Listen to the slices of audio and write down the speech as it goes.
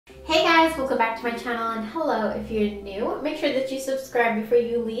Hey guys, welcome back to my channel, and hello if you're new. Make sure that you subscribe before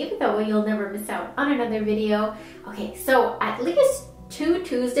you leave, that way you'll never miss out on another video. Okay, so at least 2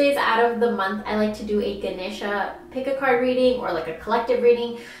 Tuesdays out of the month, I like to do a Ganesha pick a card reading or like a collective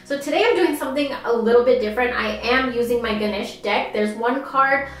reading. So today I'm doing something a little bit different. I am using my Ganesh deck. There's one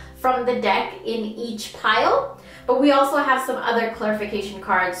card from the deck in each pile, but we also have some other clarification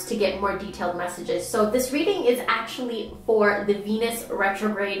cards to get more detailed messages. So this reading is actually for the Venus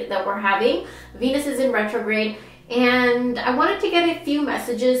retrograde that we're having. Venus is in retrograde, and I wanted to get a few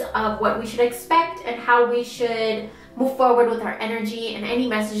messages of what we should expect and how we should move forward with our energy, and any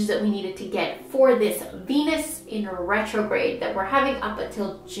messages that we needed to get for this Venus in retrograde that we're having up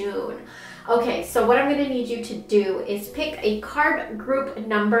until June. Okay, so what I'm going to need you to do is pick a card group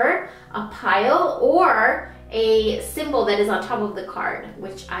number, a pile, or a symbol that is on top of the card,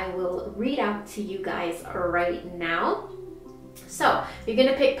 which I will read out to you guys right now. So you're going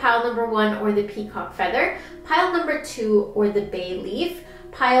to pick pile number 1 or the peacock feather, pile number 2 or the bay leaf,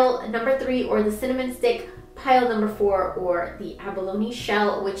 pile number 3 or the cinnamon stick, pile number 4 or the abalone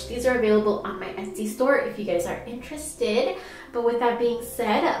shell, which these are available on my Etsy store if you guys are interested. But with that being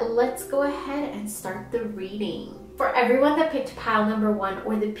said, let's go ahead and start the reading. For everyone that picked pile number 1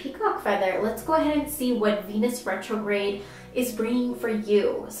 or the peacock feather, let's go ahead and see what Venus retrograde is bringing for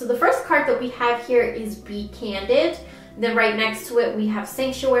you. So the first card that we have here is Be Candid. Then right next to it we have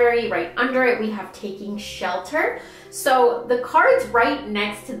Sanctuary. Right under it we have Taking Shelter. So the cards right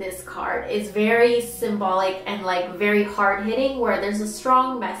next to this card is very symbolic and like very hard-hitting, where there's a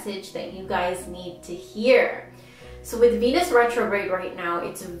strong message that you guys need to hear. So with Venus retrograde right now,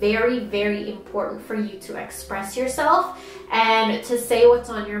 it's very, very important for you to express yourself and to say what's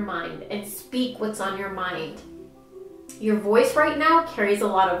on your mind and speak what's on your mind. Your voice right now carries a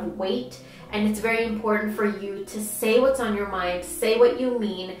lot of weight, and it's very important for you to say what's on your mind, say what you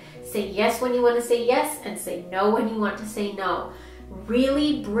mean, say yes when you want to say yes, and say no when you want to say no.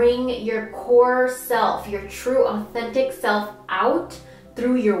 Really bring your core self, your true authentic self out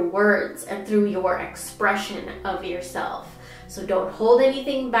through your words and through your expression of yourself. So don't hold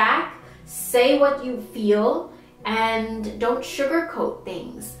anything back, say what you feel, and don't sugarcoat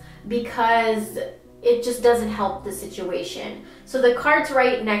things, because it just doesn't help the situation. So the cards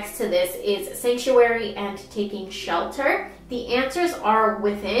right next to this is Sanctuary and Taking Shelter. The answers are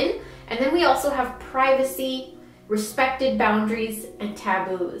within, and then we also have privacy, respected boundaries, and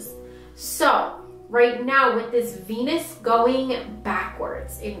taboos. So right now with this Venus going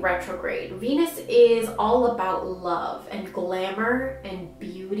backwards in retrograde, Venus is all about love and glamour and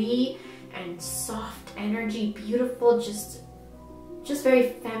beauty and soft energy, beautiful, just very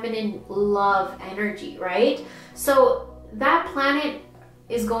feminine love energy, right? So that planet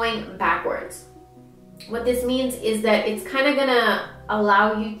is going backwards. What this means is that it's kind of gonna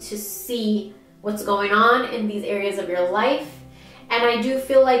allow you to see what's going on in these areas of your life. And I do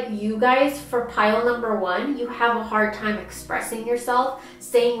feel like you guys, for pile number 1, you have a hard time expressing yourself,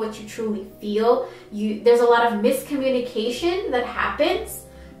 saying what you truly feel. There's a lot of miscommunication that happens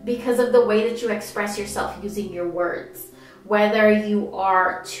because of the way that you express yourself using your words. Whether you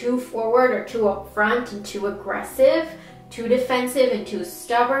are too forward or too upfront and too aggressive, too defensive and too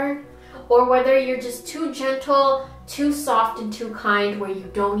stubborn, or whether you're just too gentle, too soft and too kind, where you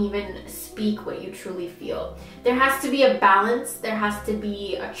don't even speak what you truly feel. There has to be a balance, there has to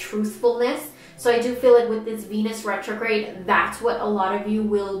be a truthfulness. So I do feel like with this Venus retrograde, that's what a lot of you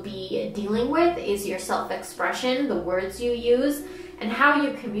will be dealing with, is your self-expression, the words you use, and how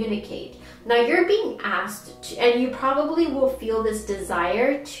you communicate. Now you're being asked, and you probably will feel this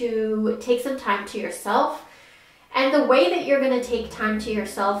desire to take some time to yourself. And the way that you're going to take time to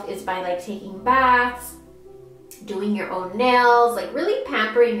yourself is by like taking baths, doing your own nails, like really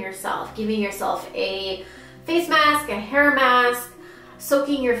pampering yourself, giving yourself a face mask, a hair mask,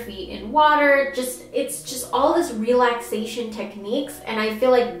 soaking your feet in water. It's just all this relaxation techniques. And I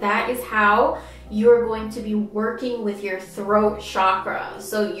feel like that is how you're going to be working with your throat chakra.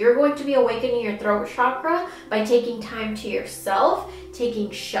 So you're going to be awakening your throat chakra by taking time to yourself,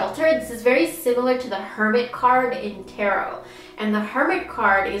 taking shelter. This is very similar to the Hermit card in tarot. And the Hermit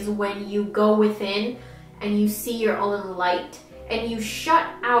card is when you go within and you see your own light and you shut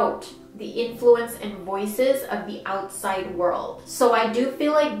out the influence and voices of the outside world. So I do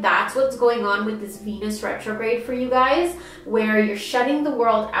feel like that's what's going on with this Venus retrograde for you guys, where you're shutting the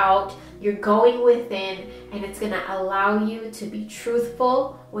world out, you're going within, and it's going to allow you to be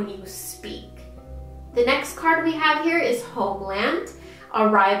truthful when you speak. The next card we have here is Homeland,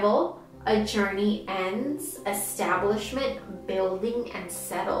 Arrival, A Journey Ends, Establishment, Building, and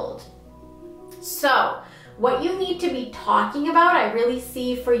Settled. So what you need to be talking about, I really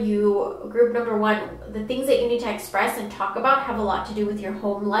see for you, group number one, the things that you need to express and talk about have a lot to do with your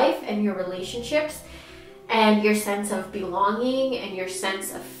home life and your relationships and your sense of belonging and your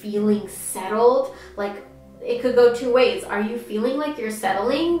sense of feeling settled. Like, it could go two ways. Are you feeling like you're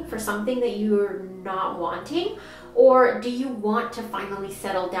settling for something that you're not wanting? Or do you want to finally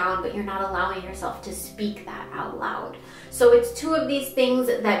settle down, but you're not allowing yourself to speak that out loud? So it's two of these things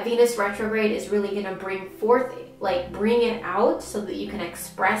that Venus retrograde is really going to bring forth, like bring it out so that you can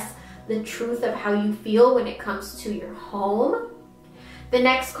express the truth of how you feel when it comes to your home. The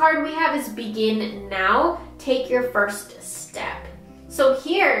next card we have is Begin Now. Take your first step. So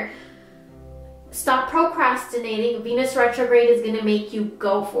here, stop procrastinating. Venus retrograde is going to make you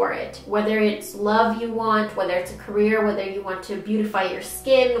go for it. Whether it's love you want, whether it's a career, whether you want to beautify your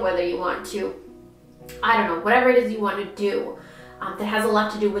skin, whether you want to, I don't know, whatever it is you want to do that has a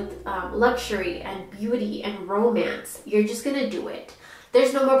lot to do with luxury and beauty and romance, you're just going to do it.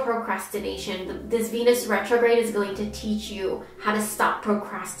 There's no more procrastination. This Venus retrograde is going to teach you how to stop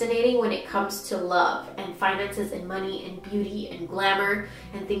procrastinating when it comes to love and finances and money and beauty and glamour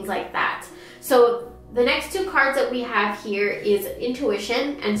and things like that. So the next two cards that we have here is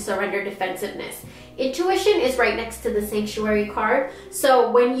Intuition and Surrender Defensiveness. Intuition is right next to the Sanctuary card. So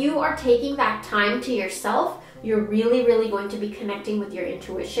when you are taking that time to yourself, you're really, really going to be connecting with your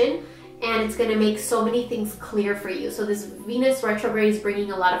intuition, and it's going to make so many things clear for you. So this Venus retrograde is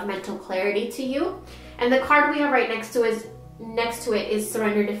bringing a lot of mental clarity to you. And the card we have right next to it is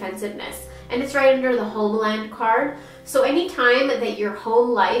Surrender Defensiveness. And it's right under the Homeland card. So anytime that your home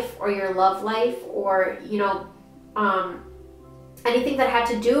life or your love life or, you know, anything that had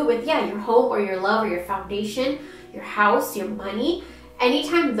to do with, your home or your love or your foundation, your house, your money,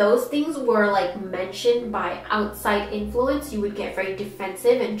 anytime those things were like mentioned by outside influence, you would get very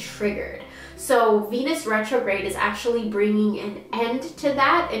defensive and triggered. So Venus retrograde is actually bringing an end to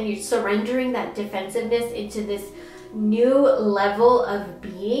that, and you're surrendering that defensiveness into this new level of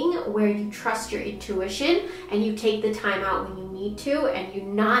being where you trust your intuition and you take the time out when you need to, and you're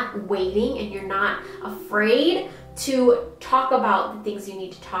not waiting and you're not afraid to talk about the things you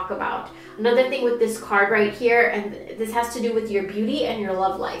need to talk about. Another thing with this card right here, and this has to do with your beauty and your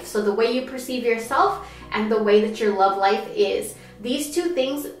love life. So the way you perceive yourself and the way that your love life is. These two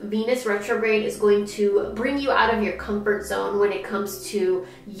things, Venus retrograde is going to bring you out of your comfort zone when it comes to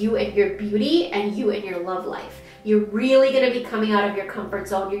you and your beauty and you and your love life. You're really going to be coming out of your comfort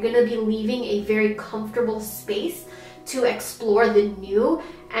zone. You're going to be leaving a very comfortable space to explore the new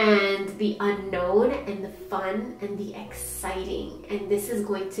and the unknown and the fun and the exciting. And this is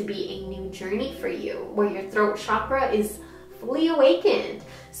going to be a new journey for you where your throat chakra is fully awakened.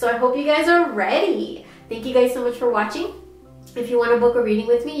 So I hope you guys are ready. Thank you guys so much for watching. If you want to book a reading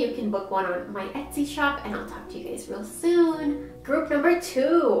with me, you can book one on my Etsy shop, and I'll talk to you guys real soon. Group number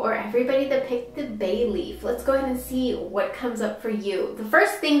 2, or everybody that picked the bay leaf. Let's go ahead and see what comes up for you. The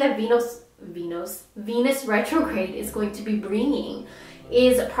first thing that Venus retrograde is going to be bringing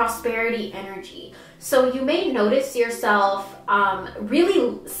is prosperity energy. So you may notice yourself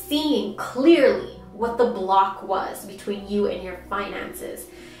really seeing clearly what the block was between you and your finances.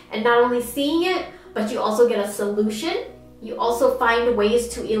 And not only seeing it, but you also get a solution. You also find ways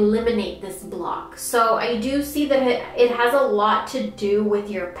to eliminate this block. So I do see that it has a lot to do with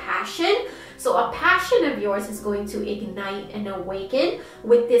your passion. So a passion of yours is going to ignite and awaken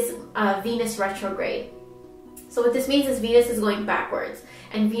with this Venus retrograde. So what this means is Venus is going backwards.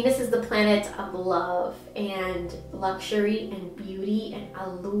 And Venus is the planet of love and luxury and beauty and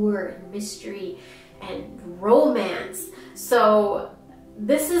allure and mystery and romance. So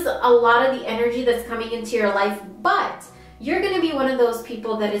this is a lot of the energy that's coming into your life, but you're going to be one of those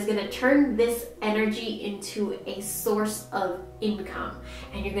people that is going to turn this energy into a source of income,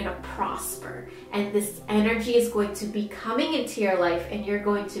 and you're going to prosper. And this energy is going to be coming into your life, and you're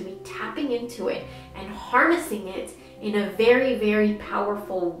going to be tapping into it and harnessing it in a very, very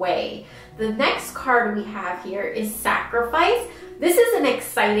powerful way. The next card we have here is Sacrifice. This is an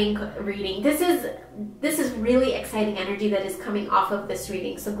exciting reading. This is really exciting energy that is coming off of this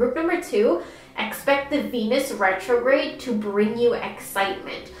reading. So group number 2, expect the Venus retrograde to bring you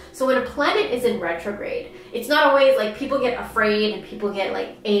excitement. So when a planet is in retrograde, it's not always like people get afraid and people get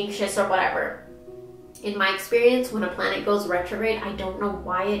like anxious or whatever. In my experience, when a planet goes retrograde, I don't know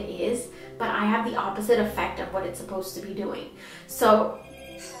why it is, but I have the opposite effect of what it's supposed to be doing. So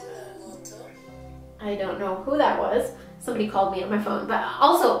I don't know who that was. Somebody called me on my phone. But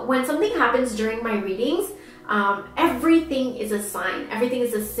also, when something happens during my readings, everything is a sign, everything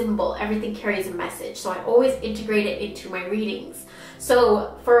is a symbol, everything carries a message. So I always integrate it into my readings.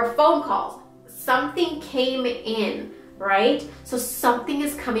 So for a phone call, something came in, right? So something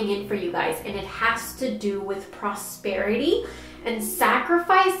is coming in for you guys, and it has to do with prosperity, and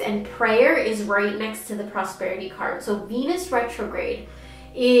sacrifice and prayer is right next to the prosperity card. So Venus retrograde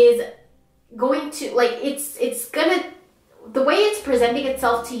is going to, like, it's gonna, the way it's presenting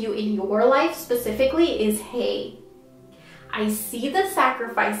itself to you in your life specifically is, hey, I see the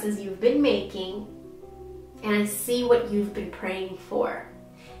sacrifices you've been making, and I see what you've been praying for,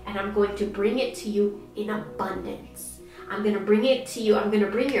 and I'm going to bring it to you in abundance. I'm going to bring it to you. I'm going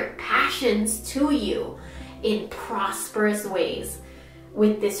to bring your passions to you in prosperous ways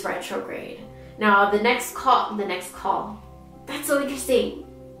with this retrograde. Now, the next call, that's so interesting.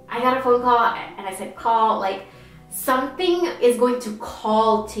 I got a phone call and I said, call, like, something is going to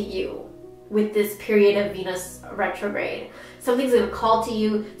call to you with this period of Venus retrograde. Something's going to call to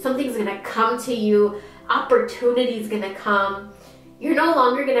you. Something's going to come to you. Opportunity is going to come. You're no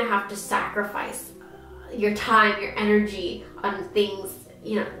longer going to have to sacrifice your time, your energy on things.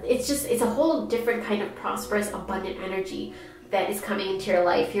 You know, it's a whole different kind of prosperous, abundant energy that is coming into your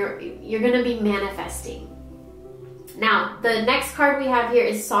life. You're going to be manifesting. Now, the next card we have here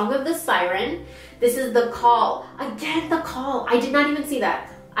is Song of the Siren. This is the call. Again, the call. I did not even see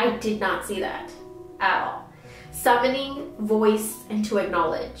that. I did not see that at all. Summoning, voice, and to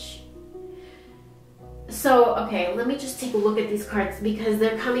acknowledge. So, okay, let me just take a look at these cards because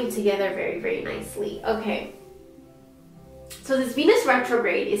they're coming together very, very nicely. Okay. So this Venus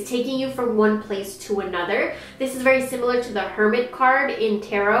retrograde is taking you from one place to another. This is very similar to the Hermit card in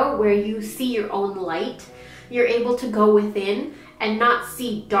Tarot, where you see your own light. You're able to go within and not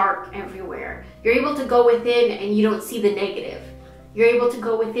see dark everywhere. You're able to go within and you don't see the negative. You're able to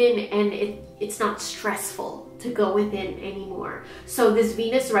go within and it's not stressful to go within anymore. So this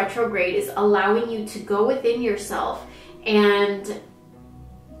Venus retrograde is allowing you to go within yourself and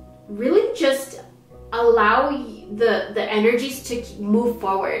really just allow the energies to move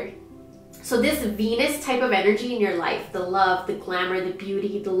forward. So this Venus type of energy in your life, the love, the glamour, the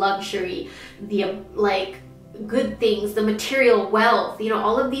beauty, the luxury, the like good things, the material wealth, you know,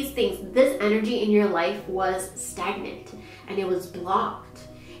 all of these things, this energy in your life was stagnant and it was blocked.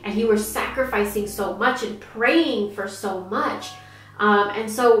 And you were sacrificing so much and praying for so much.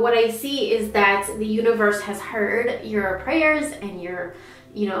 And so what I see is that the universe has heard your prayers and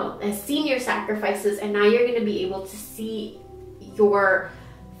has seen your sacrifices, and now you're going to be able to see your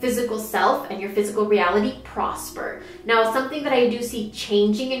physical self and your physical reality prosper. Now, something that I do see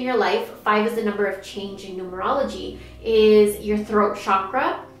changing in your life, 5 is the number of change in numerology, is your throat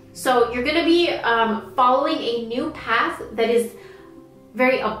chakra. So you're going to be following a new path that is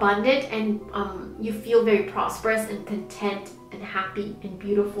very abundant, and you feel very prosperous and content and happy and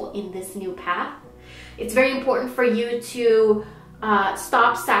beautiful in this new path. It's very important for you to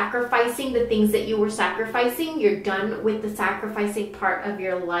stop sacrificing the things that you were sacrificing. You're done with the sacrificing part of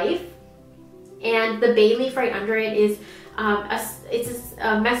your life. And the bay leaf right under it is it's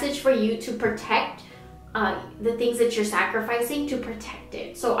a message for you to protect the things that you're sacrificing, to protect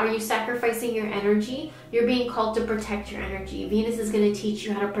it. So are you sacrificing your energy? You're being called to protect your energy. Venus is going to teach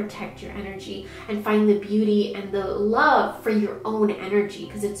you how to protect your energy and find the beauty and the love for your own energy,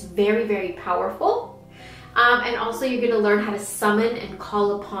 because it's very, very powerful. And also you're going to learn how to summon and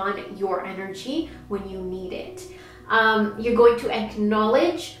call upon your energy when you need it. You're going to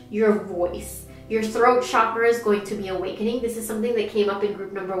acknowledge your voice. Your throat chakra is going to be awakening. This is something that came up in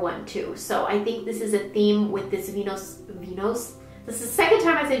group number 1 too. So I think this is a theme with this Venus. This is the second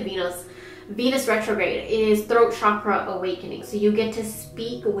time I said Venus. Venus retrograde is throat chakra awakening. So you get to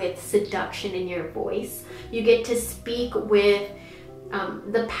speak with seduction in your voice. You get to speak with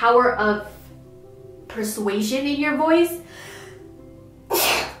the power of persuasion in your voice.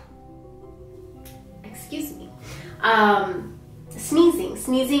 Excuse me.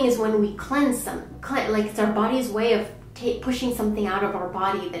 Sneezing is when we cleanse like it's our body's way of pushing something out of our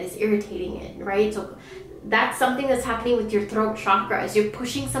body that is irritating it, right? So that's something that's happening with your throat chakra, is you're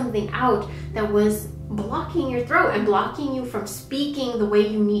pushing something out that was blocking your throat and blocking you from speaking the way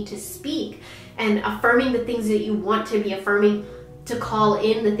you need to speak and affirming the things that you want to be affirming, to call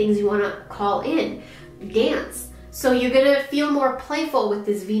in the things you want to call in. Dance. So you're going to feel more playful with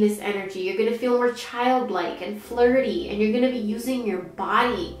this Venus energy. You're going to feel more childlike and flirty, and you're going to be using your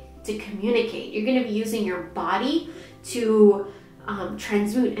body to communicate. You're going to be using your body to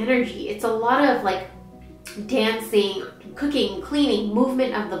transmute energy. It's a lot of like dancing, cooking, cleaning,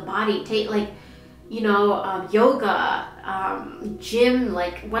 movement of the body. Take like, yoga, gym,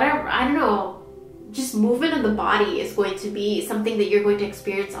 like whatever, I don't know. Just movement of the body is going to be something that you're going to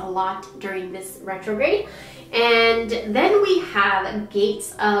experience a lot during this retrograde. And then we have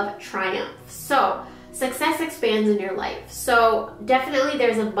Gates of Triumph. So success expands in your life. So definitely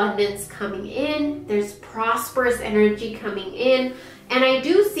there's abundance coming in. There's prosperous energy coming in. And I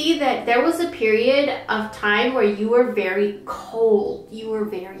do see that there was a period of time where you were very cold. You were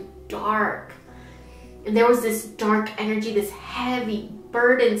very dark. And there was this dark energy, this heavy,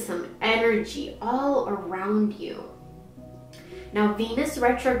 burdensome energy all around you. Now, Venus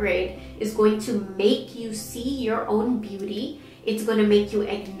retrograde is going to make you see your own beauty. It's going to make you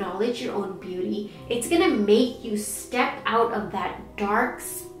acknowledge your own beauty. It's going to make you step out of that dark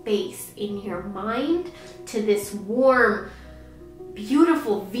space in your mind to this warm,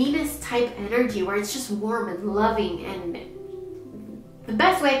 beautiful Venus type energy where it's just warm and loving, and the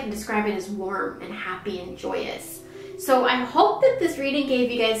best way I can describe it is warm and happy and joyous. So I hope that this reading gave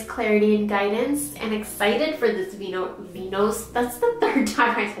you guys clarity and guidance, and excited for this Venus, that's the third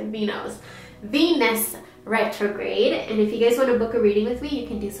time I said Venus retrograde. And if you guys want to book a reading with me, you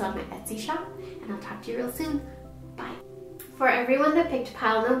can do so on my Etsy shop, and I'll talk to you real soon. Bye. For everyone that picked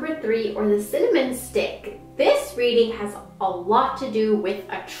pile number 3 or the cinnamon stick, this reading has a lot to do with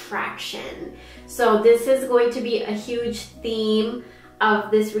attraction. So this is going to be a huge theme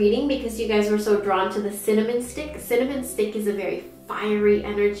of this reading because you guys were so drawn to the cinnamon stick. Cinnamon stick is a very fiery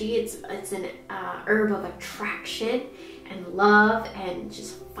energy. It's an herb of attraction and love and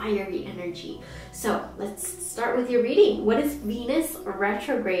just fiery energy. So let's start with your reading. What is Venus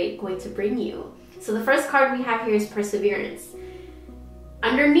retrograde going to bring you? So the first card we have here is Perseverance.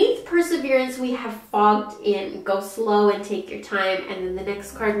 Underneath Perseverance, we have Fogged In. Go slow and take your time. And then the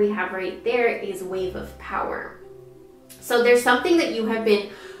next card we have right there is Wave of Power. So there's something that you have been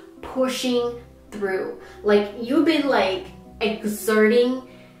pushing through. Like you've been like exerting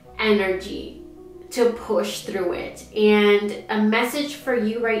energy to push through it. And a message for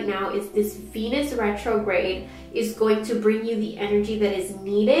you right now is this Venus retrograde is going to bring you the energy that is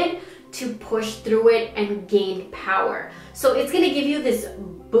needed to push through it and gain power. So it's going to give you this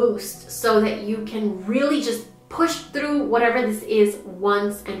boost so that you can really just push through whatever this is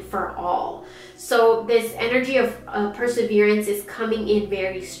once and for all. So this energy of perseverance is coming in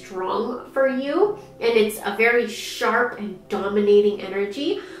very strong for you, and it's a very sharp and dominating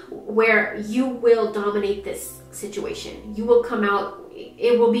energy where you will dominate this situation. You will come out,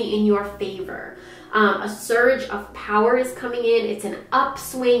 it will be in your favor. A surge of power is coming in. It's an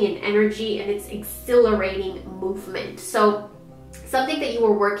upswing in energy, and it's exhilarating movement. So something that you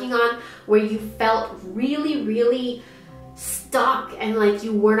were working on where you felt really stuck and like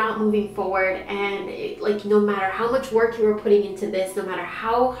you were not moving forward, and like no matter how much work you were putting into this, no matter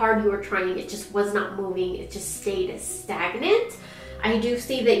how hard you were trying, it just was not moving. It just stayed stagnant. I do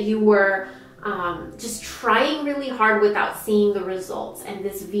see that you were just trying really hard without seeing the results, and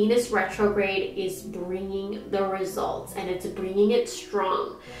this Venus retrograde is bringing the results, and it's bringing it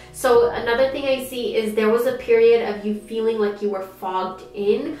strong. So another thing I see is there was a period of you feeling like you were fogged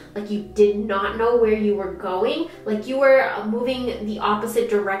in, like you did not know where you were going, like you were moving the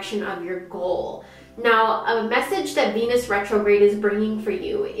opposite direction of your goal. Now, a message that Venus retrograde is bringing for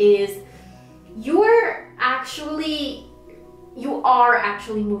you is you are actually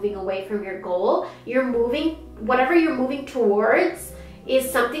moving away from your goal. You're moving, whatever you're moving towards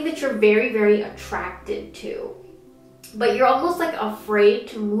is something that you're very attracted to. But you're almost like afraid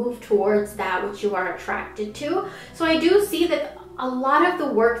to move towards that which you are attracted to. So I do see that a lot of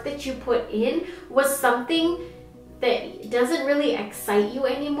the work that you put in was something that doesn't really excite you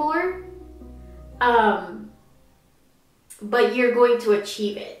anymore. But you're going to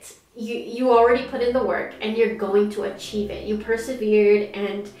achieve it. You already put in the work and you're going to achieve it. You persevered,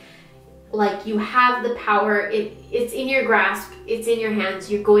 and like you have the power. It's in your grasp. It's in your hands.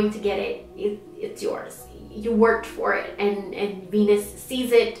 You're going to get it. It's yours. You worked for it, and Venus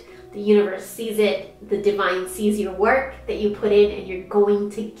sees it. The universe sees it. The divine sees your work that you put in, and you're going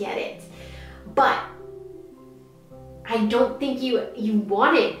to get it. But I don't think you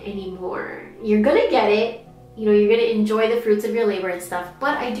want it anymore. You're gonna get it. You know, you're going to enjoy the fruits of your labor and stuff,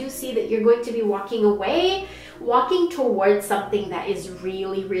 but I do see that you're going to be walking away, walking towards something that is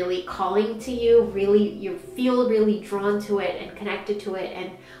really calling to you. Really, you feel really drawn to it and connected to it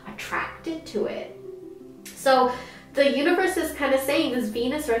and attracted to it. So the universe is kind of saying this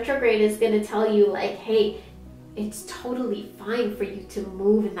Venus retrograde is going to tell you like, hey, it's totally fine for you to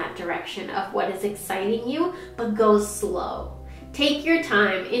move in that direction of what is exciting you, but go slow. Take your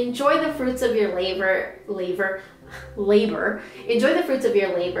time, enjoy the fruits of your labor. Enjoy the fruits of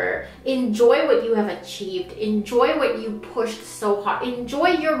your labor. Enjoy what you have achieved. Enjoy what you pushed so hard. Enjoy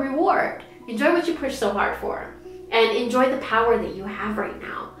your reward. Enjoy what you pushed so hard for. And enjoy the power that you have right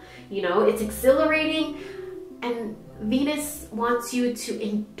now. You know, it's exhilarating. and Venus wants you to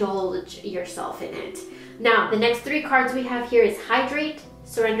indulge yourself in it. Now, the next 3 cards we have here is Hydrate,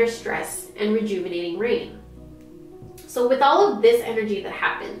 Surrender Stress, and Rejuvenating Rain. So with all of this energy that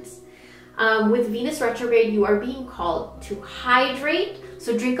happens, with Venus retrograde, you are being called to hydrate.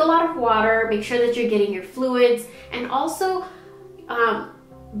 So drink a lot of water, make sure that you're getting your fluids, and also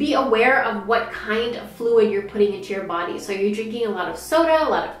be aware of what kind of fluid you're putting into your body. So you're drinking a lot of soda, a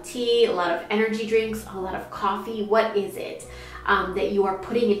lot of tea, a lot of energy drinks, a lot of coffee. What is it that you are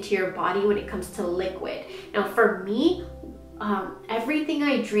putting into your body when it comes to liquid? Now for me, everything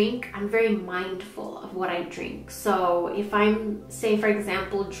I drink, I'm very mindful of what I drink. So if I'm, say for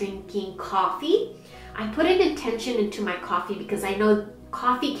example, drinking coffee, I put an intention into my coffee because I know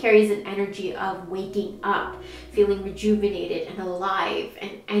coffee carries an energy of waking up, feeling rejuvenated and alive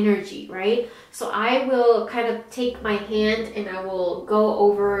and energy, right? So I will kind of take my hand and I will go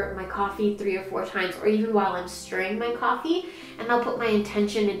over my coffee 3 or 4 times, or even while I'm stirring my coffee, and I'll put my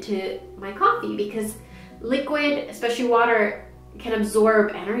intention into my coffee because liquid, especially water, can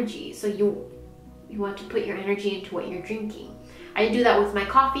absorb energy. So you want to put your energy into what you're drinking. I do that with my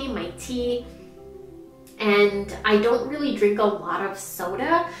coffee, my tea, and I don't really drink a lot of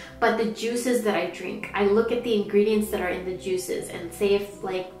soda, but the juices that I drink, I look at the ingredients that are in the juices and say if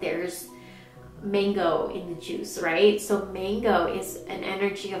like there's mango in the juice, right? So mango is an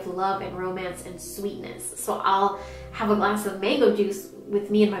energy of love and romance and sweetness. So I'll have a glass of mango juice with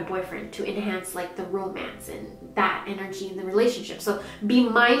me and my boyfriend to enhance like the romance and that energy in the relationship. So be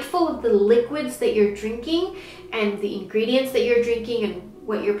mindful of the liquids that you're drinking and the ingredients that you're drinking and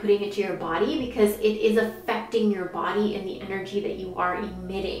what you're putting into your body, because it is affecting your body and the energy that you are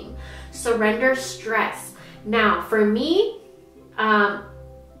emitting. Surrender stress. Now for me,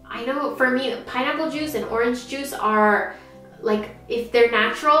 I know for me, pineapple juice and orange juice are like, if they're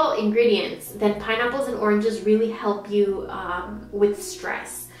natural ingredients, then pineapples and oranges really help you with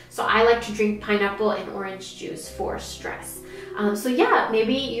stress. So I like to drink pineapple and orange juice for stress. So yeah,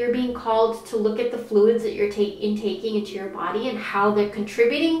 maybe you're being called to look at the fluids that you're intaking into your body and how they're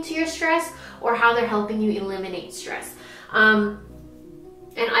contributing to your stress or how they're helping you eliminate stress. And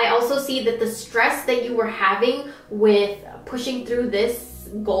I also see that the stress that you were having with pushing through this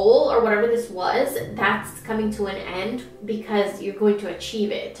goal or whatever this was, that's coming to an end because you're going to achieve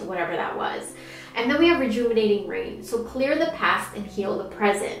it, whatever that was. And then we have rejuvenating rain. So clear the past and heal the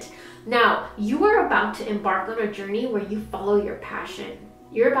present. Now, you are about to embark on a journey where you follow your passion.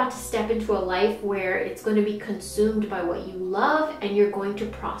 You're about to step into a life where it's going to be consumed by what you love and you're going to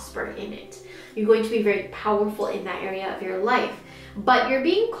prosper in it. You're going to be very powerful in that area of your life. But you're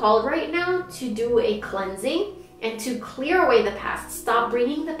being called right now to do a cleansing and to clear away the past. Stop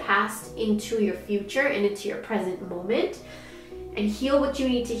bringing the past into your future and into your present moment, and heal what you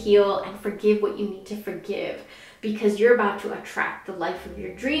need to heal and forgive what you need to forgive, because you're about to attract the life of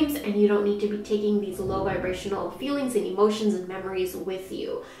your dreams and you don't need to be taking these low vibrational feelings and emotions and memories with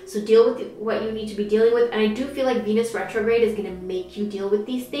you. So deal with what you need to be dealing with. And I do feel like Venus retrograde is going to make you deal with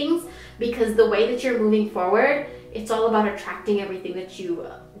these things, because the way that you're moving forward, it's all about attracting everything that you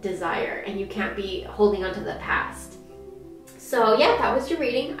desire, and you can't be holding on to the past. So yeah, that was your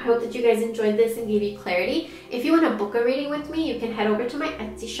reading. I hope that you guys enjoyed this and gave you clarity. If you want to book a reading with me, you can head over to my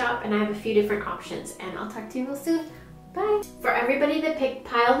Etsy shop and I have a few different options, and I'll talk to you real soon. Bye. For everybody that picked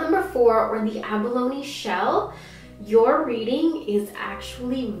pile number 4 or the abalone shell, your reading is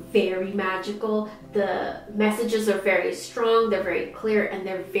actually very magical. The messages are very strong, they're very clear, and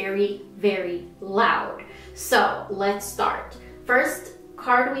they're very, very loud. So let's start. First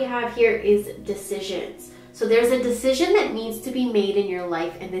card we have here is decisions. So there's a decision that needs to be made in your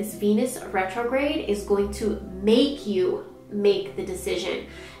life, and this Venus retrograde is going to make you make the decision.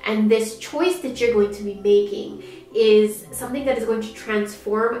 And this choice that you're going to be making is something that is going to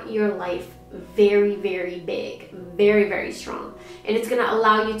transform your life very, very big, very, very strong. And it's going to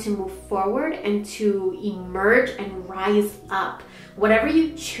allow you to move forward and to emerge and rise up. Whatever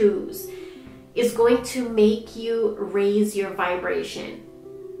you choose is going to make you raise your vibration.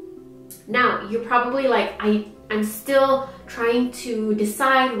 Now, you're probably like, I'm still trying to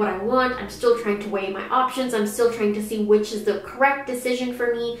decide what I want. I'm still trying to weigh my options. I'm still trying to see which is the correct decision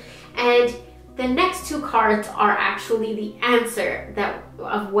for me. And the next 2 cards are actually the answer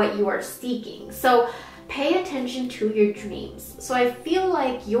of what you are seeking. So pay attention to your dreams. So I feel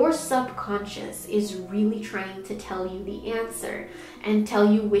like your subconscious is really trying to tell you the answer and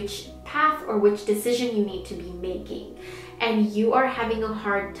tell you which path or which decision you need to be making. And you are having a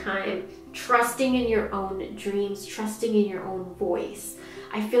hard time trusting in your own dreams, trusting in your own voice.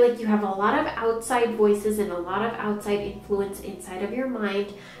 I feel like you have a lot of outside voices and a lot of outside influence inside of your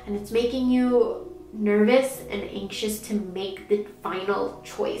mind, and it's making you nervous and anxious to make the final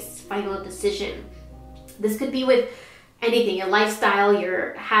choice, final decision. This could be with anything, your lifestyle,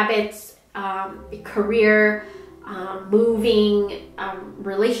 your habits, your career, moving,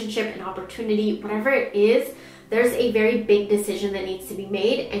 relationship and opportunity, whatever it is. There's a very big decision that needs to be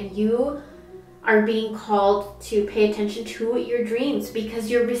made, and you are being called to pay attention to your dreams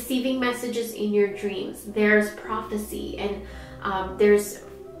because you're receiving messages in your dreams. There's prophecy, and there's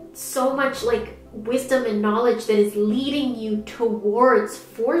so much like wisdom and knowledge that is leading you towards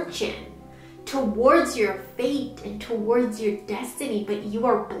fortune, towards your fate, and towards your destiny, but you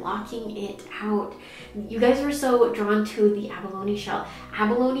are blocking it out. You guys were so drawn to the abalone shell.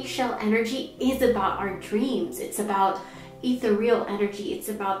 Abalone shell energy is about our dreams. It's about ethereal energy. It's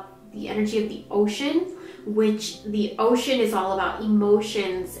about the energy of the ocean, which the ocean is all about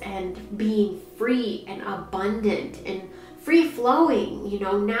emotions and being free and abundant and free flowing, you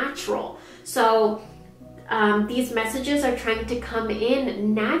know, natural. So these messages are trying to come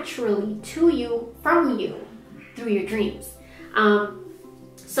in naturally to you, from you, through your dreams.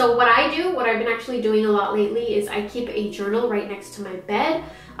 So what I do, what I've been actually doing a lot lately, is I keep a journal right next to my bed.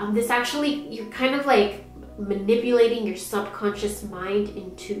 This actually, you're kind of like manipulating your subconscious mind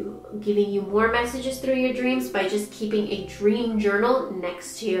into giving you more messages through your dreams by just keeping a dream journal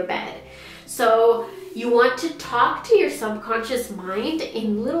next to your bed. So you want to talk to your subconscious mind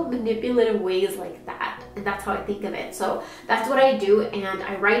in little manipulative ways like that. And that's how I think of it. So that's what I do. And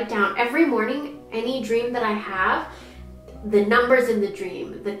I write down every morning any dream that I have, the numbers in the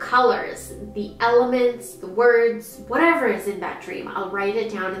dream, the colors, the elements, the words, whatever is in that dream. I'll write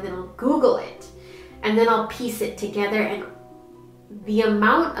it down and then I'll Google it. And then I'll piece it together. And the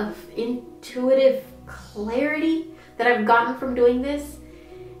amount of intuitive clarity that I've gotten from doing this,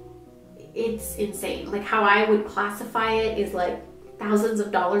 it's insane. Like how I would classify it is like thousands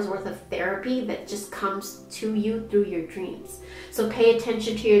of dollars worth of therapy that just comes to you through your dreams. So pay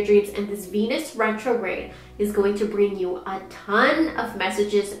attention to your dreams, and this Venus retrograde is going to bring you a ton of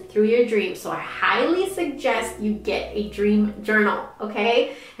messages through your dreams. So I highly suggest you get a dream journal,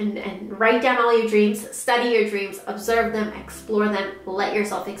 okay? And write down all your dreams, study your dreams, observe them, explore them, let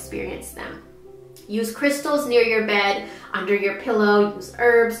yourself experience them. Use crystals near your bed, under your pillow, use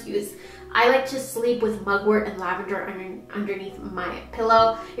herbs, I like to sleep with mugwort and lavender underneath my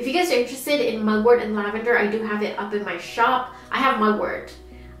pillow. If you guys are interested in mugwort and lavender, I do have it up in my shop. I have mugwort.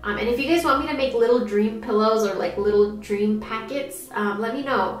 And if you guys want me to make little dream pillows or like little dream packets, let me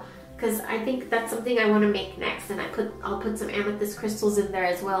know, because I think that's something I want to make next. And I'll put some amethyst crystals in there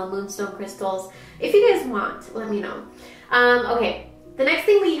as well, moonstone crystals. If you guys want, let me know. Okay, the next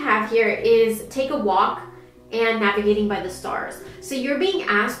thing we have here is take a walk and navigating by the stars. So you're being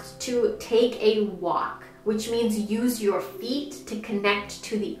asked to take a walk, which means use your feet to connect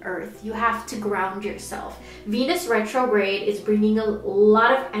to the earth. You have to ground yourself. Venus retrograde is bringing a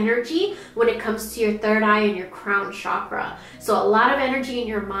lot of energy when it comes to your third eye and your crown chakra. So a lot of energy in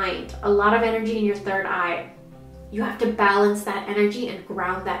your mind, a lot of energy in your third eye. You have to balance that energy and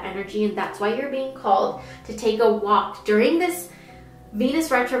ground that energy, and that's why you're being called to take a walk during this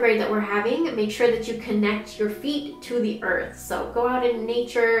Venus retrograde that we're having. Make sure that you connect your feet to the earth. So go out in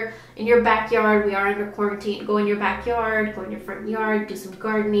nature, in your backyard. We are under quarantine. Go in your backyard, go in your front yard, do some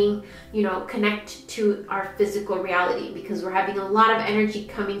gardening, you know, connect to our physical reality, because we're having a lot of energy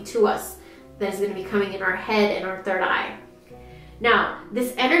coming to us that is going to be coming in our head and our third eye. Now,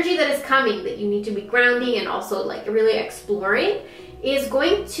 this energy that is coming that you need to be grounding and also like really exploring is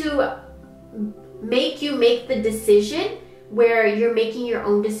going to make you make the decision where you're making your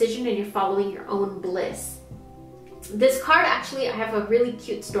own decision and you're following your own bliss. This card, actually, I have a really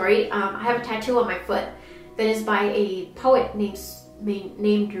cute story. I have a tattoo on my foot that is by a poet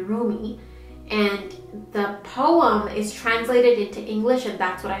named Dreamy, and the poem is translated into English, and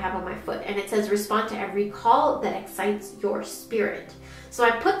that's what I have on my foot. And it says, respond to every call that excites your spirit. So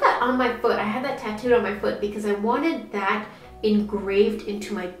I put that on my foot. I had that tattooed on my foot because I wanted that engraved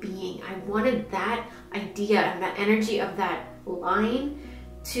into my being. I wanted that idea and that energy of that line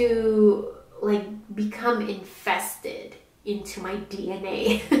to like become infested into my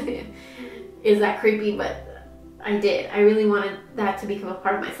DNA. Is that creepy? But I did. I really wanted that to become a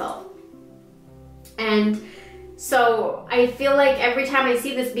part of myself. And so I feel like every time I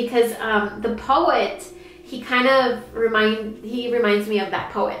see this, because the poet, he kind of reminds me of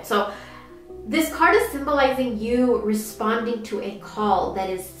that poet. So this card is symbolizing you responding to a call that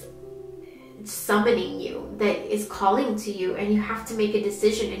is summoning you, that is calling to you, and you have to make a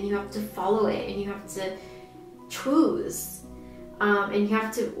decision and you have to follow it and you have to choose, and you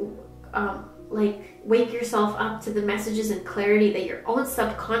have to like wake yourself up to the messages and clarity that your own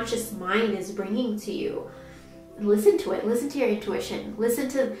subconscious mind is bringing to you. Listen to it. Listen to your intuition. Listen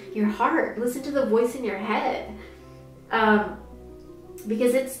to your heart. Listen to the voice in your head.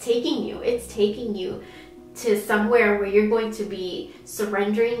 Because it's taking you to somewhere where you're going to be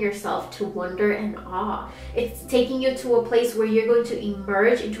surrendering yourself to wonder and awe. It's taking you to a place where you're going to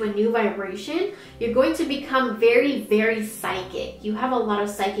emerge into a new vibration. You're going to become very, very psychic. You have a lot of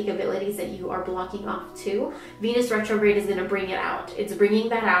psychic abilities that you are blocking off too. Venus retrograde is going to bring it out. It's bringing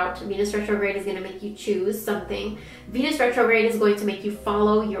that out. Venus retrograde is going to make you choose something. Venus retrograde is going to make you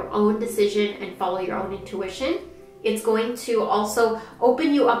follow your own decision and follow your own intuition. It's going to also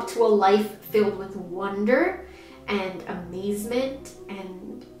open you up to a life filled with wonder and amazement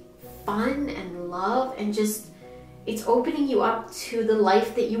and fun and love, and just, it's opening you up to the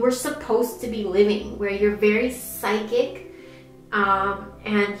life that you were supposed to be living, where you're very psychic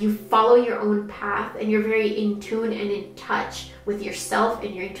and you follow your own path, and you're very in tune and in touch with yourself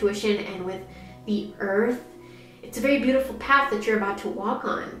and your intuition and with the earth. It's a very beautiful path that you're about to walk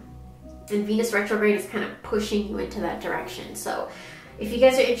on. And Venus retrograde is kind of pushing you into that direction. So if you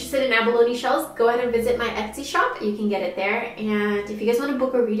guys are interested in abalone shells, go ahead and visit my Etsy shop. You can get it there. And if you guys want to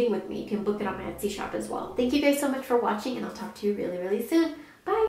book a reading with me, you can book it on my Etsy shop as well. Thank you guys so much for watching, and I'll talk to you really, really soon.